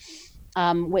kitchen,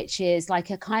 which is like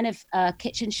a kind of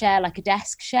kitchen share, like a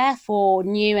desk share for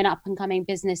new and up and coming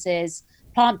businesses,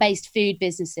 plant-based food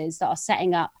businesses that are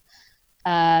setting up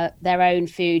their own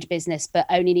food business, but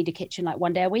only need a kitchen like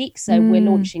one day a week. So we're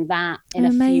launching that in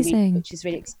a few weeks, which is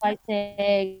really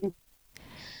exciting.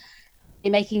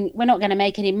 We're not going to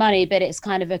make any money, but it's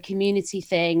kind of a community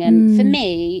thing. And for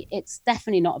me, it's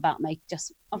definitely not about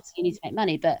obviously you need to make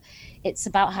money, but it's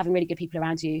about having really good people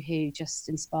around you who just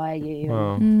inspire you.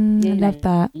 Wow. I love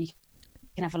that. You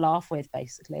can have a laugh with,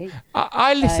 basically.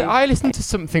 I listened to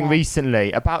something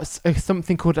recently about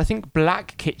something called, I think,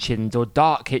 black kitchens or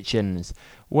dark kitchens,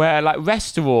 where like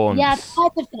restaurants. Yeah, I've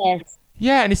heard of this.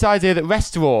 Yeah, and this idea that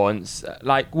restaurants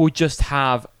like will just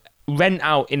rent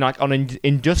out in like on an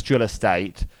industrial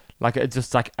estate, like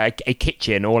just like a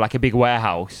kitchen or like a big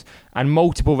warehouse, and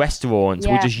multiple restaurants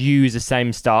will just use the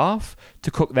same staff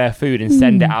to cook their food and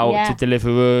send it out to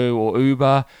Deliveroo or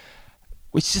Uber,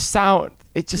 which just sounds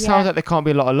like there can't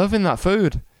be a lot of love in that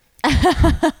food.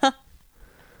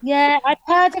 Yeah, I've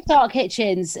heard of dark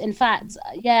kitchens. In fact,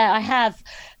 I have,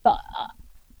 but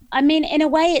I mean, in a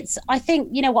way, I think,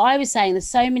 what I was saying, there's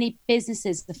so many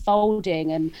businesses that are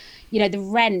folding and, the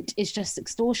rent is just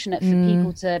extortionate for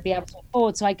people to be able to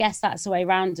afford. So I guess that's the way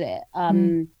around it.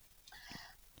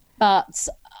 But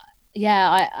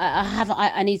yeah,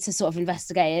 I need to sort of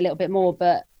investigate it a little bit more.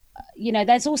 But,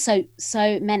 there's also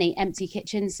so many empty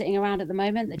kitchens sitting around at the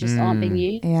moment that just aren't being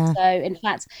used. Yeah. So in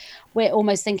fact, we're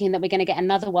almost thinking that we're going to get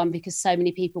another one because so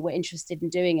many people were interested in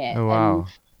doing it. Oh, wow.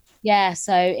 Yeah,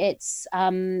 so it's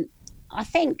I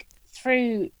think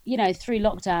through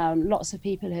lockdown, lots of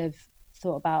people have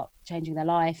thought about changing their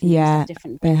life. And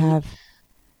different they have.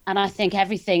 And I think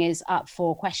everything is up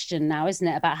for question now, isn't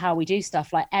it? About how we do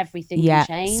stuff. Like everything can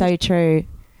change. So true.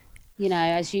 You know,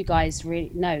 as you guys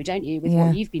really know, don't you, with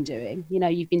what you've been doing? You know,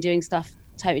 you've been doing stuff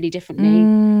totally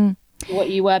differently to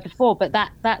what you were before. But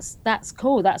that's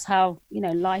cool. That's how, you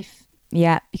know, life.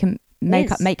 Yeah, you can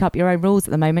make up your own rules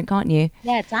at the moment, can't you?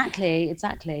 Yeah,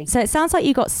 exactly. So it sounds like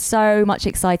you got so much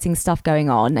exciting stuff going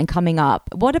on and coming up.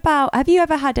 What about, have you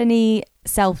ever had any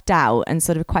self-doubt and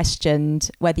sort of questioned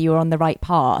whether you were on the right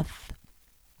path?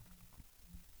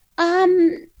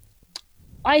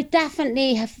 I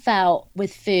definitely have felt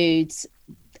with foods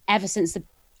ever since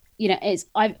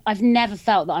I've never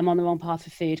felt that I'm on the wrong path for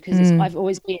food, because it's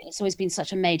always been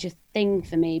such a major thing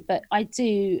for me. But I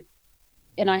do,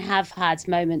 and I have had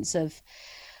moments of,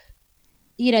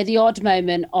 you know, the odd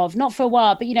moment of, not for a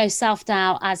while, but, you know,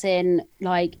 self-doubt, as in,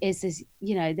 like, is this,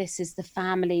 you know, this is the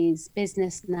family's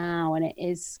business now, and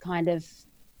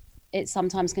it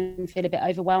sometimes can feel a bit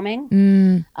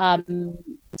overwhelming.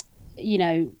 You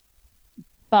know,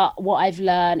 but what I've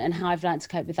learned and how I've learned to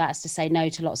cope with that is to say no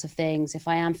to lots of things. If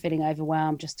I am feeling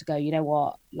overwhelmed, just to go, you know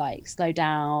what, like, slow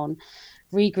down,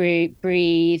 regroup,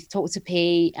 breathe, talk to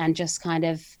Pete, and just kind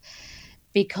of,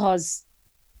 because,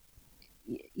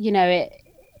 you know,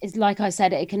 it's like I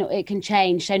said, it can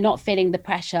change. So not feeling the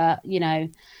pressure, you know,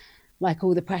 like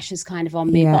all the pressure's kind of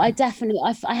on me. But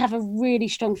I have a really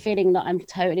strong feeling that I'm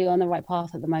totally on the right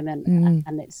path at the moment,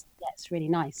 and it's really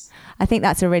nice. I think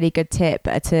that's a really good tip,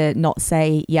 to not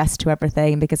say yes to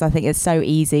everything, because I think it's so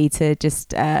easy to just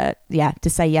to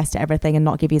say yes to everything and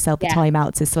not give yourself the time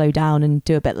out to slow down and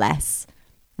do a bit less.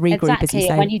 Regroup, as you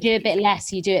say. When you do a bit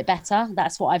less, you do it better.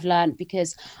 That's what I've learned,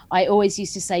 because I always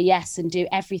used to say yes and do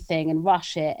everything and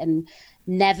rush it and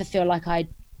never feel like I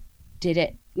did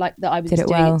it, like that I was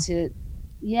doing it to.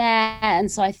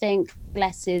 And so I think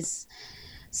less is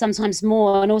sometimes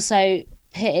more, and also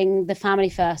putting the family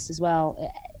first as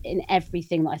well in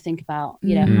everything that I think about.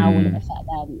 You know, how will it affect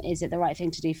them? Is it the right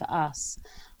thing to do for us?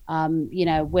 You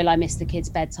know, will I miss the kids'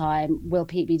 bedtime? Will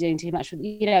Pete be doing too much?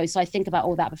 You know, so I think about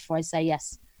all that before I say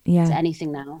yes to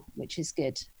anything now, which is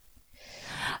good.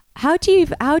 How do you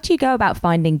go about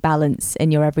finding balance in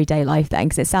your everyday life then?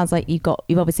 Because it sounds like you've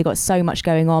obviously got so much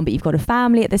going on, but you've got a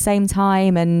family at the same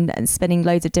time and spinning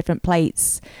loads of different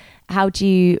plates. How do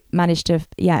you manage to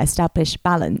establish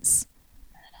balance?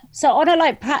 So on a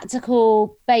like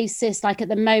practical basis, like at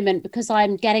the moment, because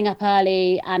I'm getting up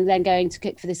early and then going to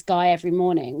cook for this guy every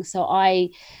morning, so I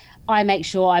make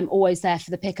sure I'm always there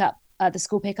for the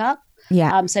school pickup.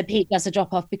 Yeah. So Pete does a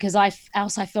drop off, because I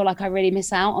feel like I really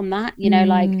miss out on that. You know,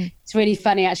 like, it's really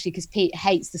funny actually, because Pete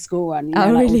hates the school run. You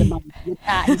know, like, really? all the mums with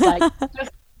that. He's like,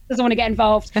 doesn't want to get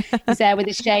involved. He's there with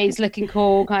his shades, looking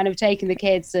cool, kind of taking the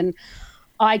kids, and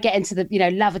I get into the, you know,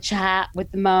 love a chat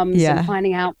with the mums and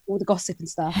finding out all the gossip and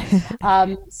stuff.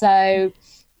 So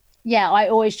yeah, I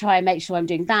always try and make sure I'm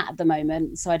doing that at the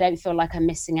moment, so I don't feel like I'm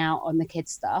missing out on the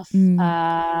kids' stuff.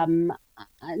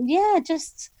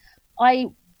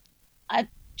 I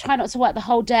try not to work the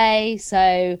whole day.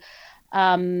 So,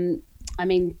 I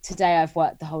mean, today I've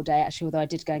worked the whole day, actually, although I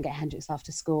did go and get Hendrix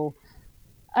after school.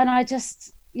 And I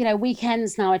just, you know,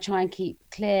 weekends now I try and keep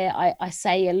clear. I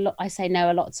say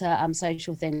no a lot to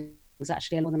social things,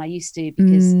 actually, a lot more than I used to,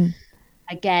 because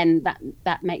again,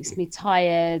 that makes me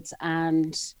tired,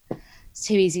 and it's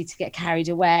too easy to get carried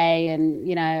away, and,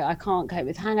 you know, I can't cope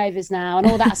with hangovers now and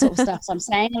all that sort of stuff. So I'm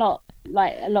saying a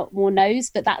lot more no's,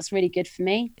 but that's really good for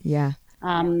me. Yeah.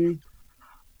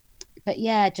 But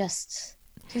yeah, just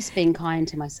being kind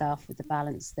to myself with the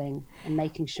balance thing, and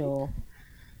making sure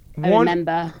I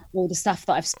remember all the stuff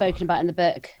that I've spoken about in the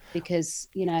book, because,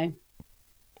 you know.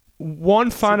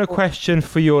 One final question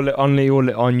for your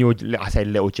I say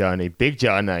little journey, big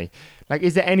journey. Like,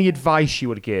 is there any advice you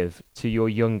would give to your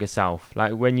younger self?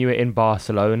 Like when you were in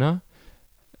Barcelona,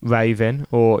 raving,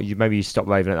 or maybe you stopped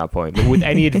raving at that point, but with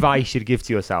any advice you'd give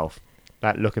to yourself,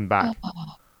 like looking back?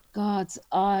 Oh God,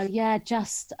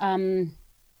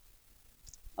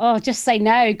 just say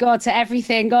no, God, to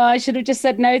everything. God, I should have just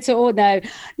said no to all. No,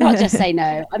 not just say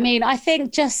no. I mean, I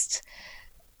think just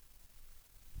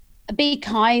be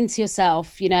kind to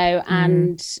yourself, you know,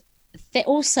 and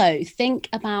also think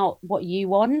about what you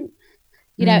want.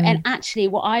 You know, and actually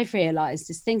what I've realized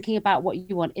is thinking about what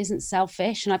you want isn't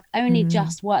selfish. And I've only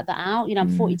just worked that out. You know,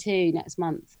 I'm 42 next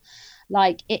month.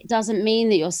 Like, it doesn't mean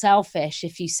that you're selfish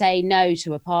if you say no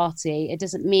to a party. It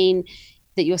doesn't mean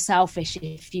that you're selfish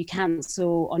if you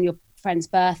cancel on your friend's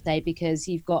birthday because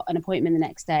you've got an appointment the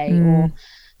next day. Or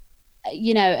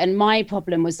you know, and my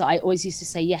problem was that I always used to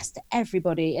say yes to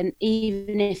everybody, and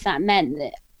even if that meant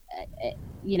that,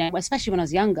 you know, especially when I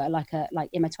was younger, like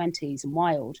in my 20s and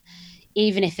wild,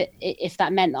 even if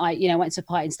that meant that I, you know, went to a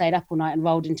party and stayed up all night and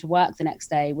rolled into work the next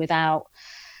day without,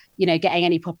 you know, getting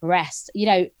any proper rest, you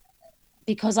know,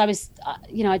 because I was,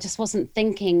 you know, I just wasn't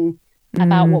thinking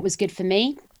about what was good for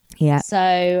me. Yeah. So,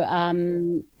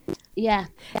 yeah,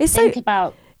 think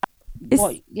about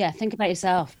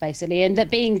yourself basically, and that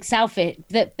being selfish,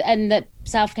 that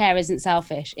self-care isn't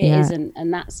selfish. It isn't,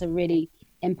 and that's a really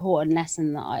important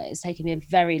lesson that it's taken me a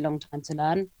very long time to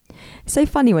learn. So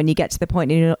funny when you get to the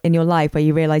point in your life where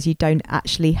you realize you don't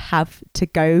actually have to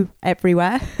go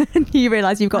everywhere. You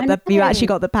realize you actually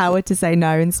got the power to say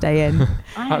no and stay in.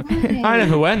 I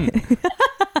never went.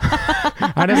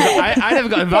 I never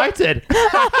got invited.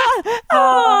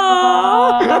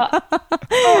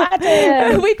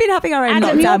 Adam. We've been having our own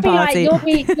Adam, lockdown party.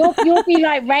 You'll be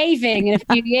like raving in a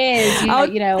few years.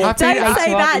 You know, don't say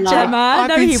that, Gemma. I've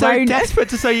No, been he so won't. desperate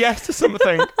to say yes to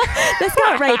something. Let's go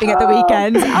out raving at the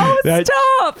weekend. Oh, No.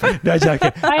 stop! No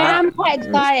joking. I am quite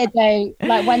excited though,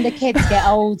 like when the kids get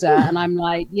older, and I'm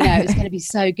like, you know, it's going to be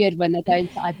so good when they're going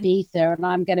to Ibiza, and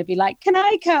I'm going to be like, can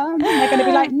I come? And they're going to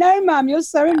be like, no, Mum, you're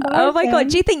so embarrassing. Oh my God,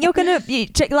 do you think you're going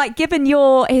to, like, given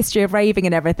your history of raving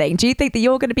and everything, do you think that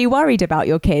you're going to be worried about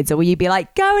your kids, or will you be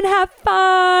like, go and have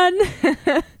fun?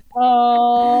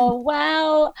 Oh,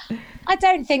 well, I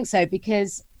don't think so,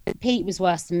 because Pete was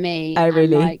worse than me. Oh,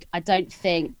 really? And, like,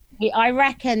 I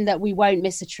reckon that we won't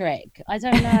miss a trick. I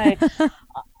don't know.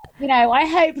 You know, I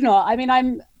hope not. I mean,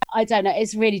 I don't know.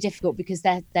 It's really difficult because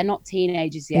they're not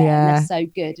teenagers yet. Yeah. And they're so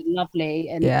good and lovely.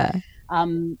 And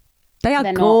they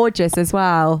are gorgeous as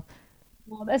well.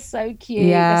 Oh, they're so cute.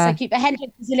 Yeah. They're so cute. But Hendrik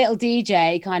is a little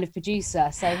DJ kind of producer,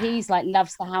 so he's like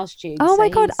loves the house tunes. Oh my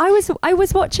so God, I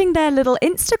was watching their little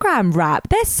Instagram rap.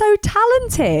 They're so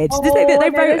talented. Oh, they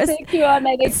wrote they're so cute, aren't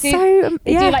they?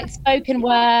 They do like spoken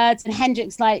words, and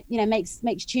Hendrik's like, you know, makes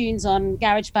tunes on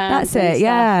GarageBand. That's and it. stuff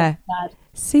Yeah, like that.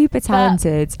 super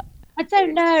talented. But I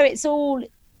don't know. It's all.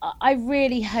 I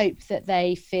really hope that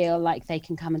they feel like they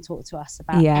can come and talk to us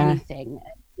about anything.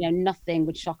 You know, nothing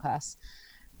would shock us.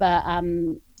 But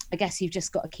I guess you've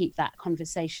just got to keep that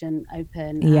conversation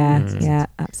open. Yeah,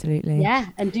 absolutely. Yeah,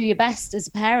 and do your best as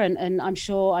a parent. And I'm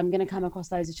sure I'm going to come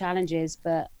across loads of challenges.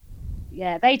 But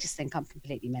yeah, they just think I'm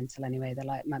completely mental anyway. They're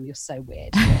like, Mum, you're so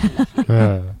weird.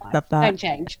 Love that. Don't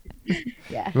change.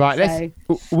 Yeah. Right,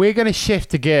 we're going to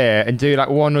shift to gear and do like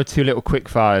one or two little quick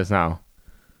fires now.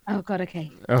 Oh, God,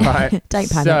 okay. All right. Don't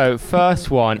panic. So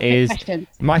first one is Questions.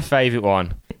 my favourite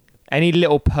one. Any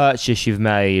little purchase you've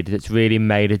made that's really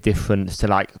made a difference to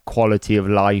like quality of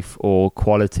life or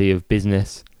quality of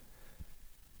business?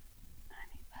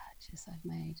 Any purchase I've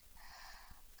made.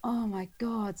 Oh my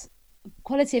God.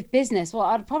 Quality of business. Well,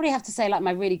 I'd probably have to say like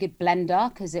my really good blender,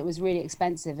 because it was really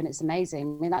expensive and it's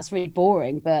amazing. I mean, that's really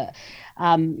boring, but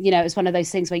you know, it's one of those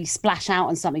things where you splash out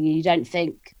on something and you don't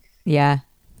think, Yeah.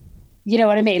 you know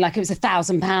what I mean? Like it was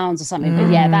 £1,000 or something.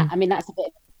 But yeah, that's a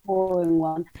bit boring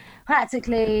one.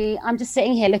 Practically, I'm just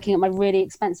sitting here looking at my really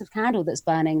expensive candle that's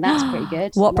burning. That's pretty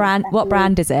good. What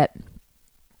brand is it?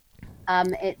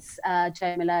 It's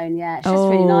Jo Malone. Yeah, it's just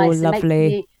really nice. Lovely. It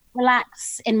makes me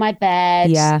relax in my bed.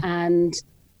 Yeah. And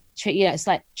it's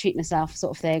like treat myself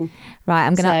sort of thing. Right,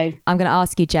 I'm gonna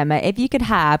ask you, Gemma, if you could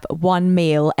have one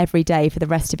meal every day for the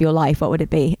rest of your life, what would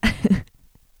it be?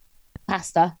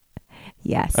 Pasta.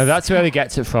 Yes. Oh, that's where he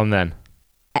gets it from then.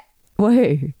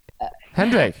 Woohoo.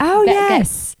 Hendrik. Oh,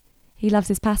 yes. He loves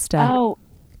his pasta. Oh,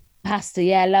 pasta.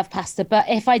 Yeah, I love pasta. But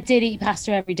if I did eat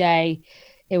pasta every day,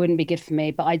 it wouldn't be good for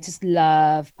me. But I just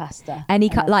love pasta. Any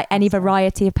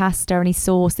variety of pasta, any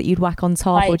sauce that you'd whack on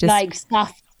top, or just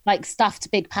like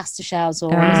stuffed big pasta shells,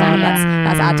 or that's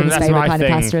Adam's That's favourite my kind of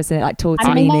thing. pasta, isn't it? Like tortellini.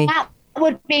 I mean, that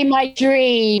would be my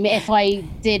dream if I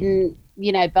didn't,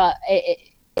 you know. But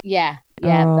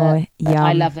but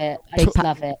I love it. I just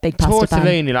love it. Big pasta fan.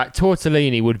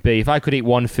 Tortellini would be, if I could eat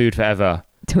one food forever,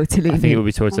 Tortellini. I think it would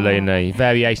be tortellini.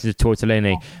 Variations of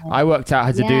tortellini. I worked out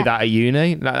how to do that at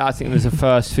uni. I think it was the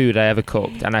first food I ever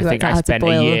cooked, and I think I spent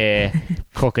a year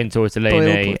cooking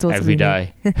tortellini every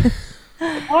day.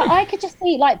 I could just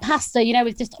eat like pasta, you know,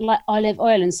 with just like olive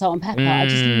oil and salt and pepper.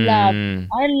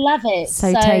 I love it.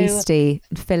 So tasty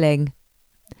and filling.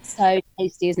 So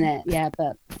tasty, isn't it? Yeah,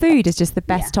 but food is just the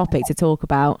best topic to talk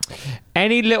about.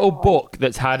 Any little book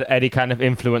that's had any kind of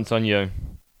influence on you?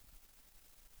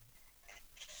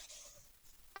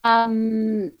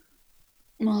 Oh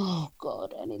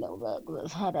God, any little book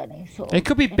that's had any sort of... It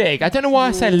could be big. I don't know why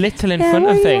I say little in front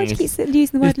of why things. do you keep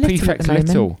using the word This little at prefix the moment?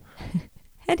 little.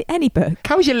 Any book.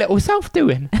 How's your little self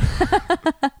doing? Yeah,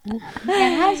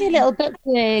 how's your little book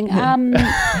doing?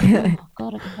 Oh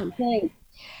God, I can't think.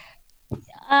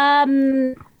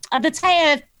 The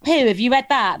Tale of Pooh. Have you read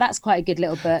that? That's quite a good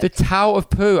little book. The Tale of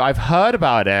Pooh. I've heard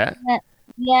about it.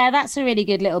 Yeah, that's a really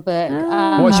good little book.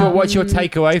 What's your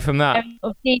takeaway from that?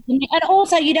 And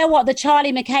also, you know what? The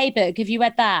Charlie McKay book. Have you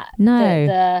read that?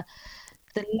 No.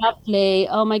 The lovely.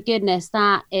 Oh my goodness,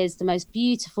 that is the most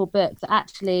beautiful book that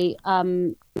actually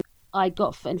I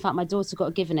got. In fact, my daughter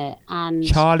got given it. And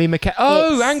Charlie McKay.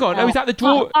 Oh, hang on. Is that the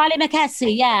draw? Charlie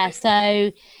McKay. Yeah.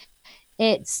 So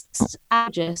it's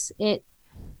gorgeous.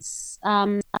 It's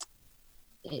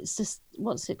just,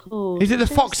 what's it called? Is it the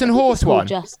Fox and Horse one?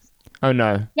 Oh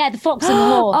no. Yeah, the Fox and the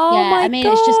Horse. Oh yeah, my I mean,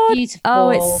 God. it's just beautiful. Oh,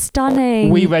 it's stunning.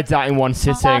 We read that in one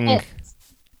sitting.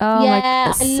 Oh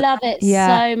yeah, my I love it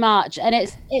so much, and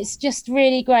it's just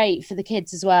really great for the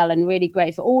kids as well, and really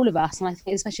great for all of us. And I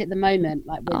think, especially at the moment,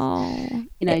 like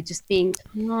with just being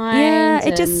kind. Yeah,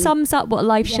 it just sums up what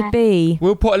life should be.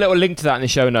 We'll put a little link to that in the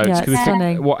show notes. Yeah, it's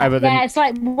stunning. Whatever. Yeah, it's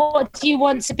like, what do you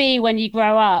want to be when you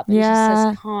grow up? It's just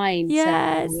as kind.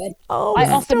 Yes. I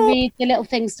often read the little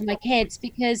things to my kids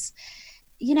because,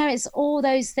 it's all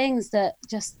those things that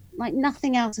just, like,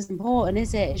 nothing else is important,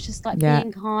 is it? It's just like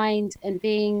being kind and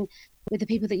being with the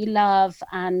people that you love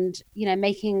and,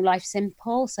 making life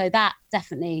simple. So that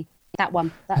definitely, that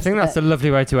one. I think that's a lovely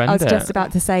way to end it. I was just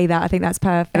about to say that. I think that's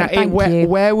perfect. Thank you.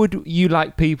 Where would you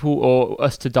like people or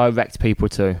us to direct people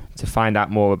to find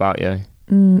out more about you?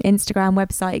 Instagram,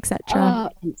 website, etc.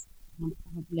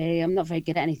 Probably. I'm not very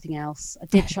good at anything else. I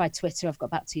did try Twitter. I've got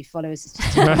about 2 followers. It's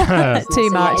just too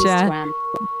much. Instagram.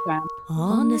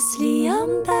 Honestly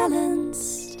unbalanced.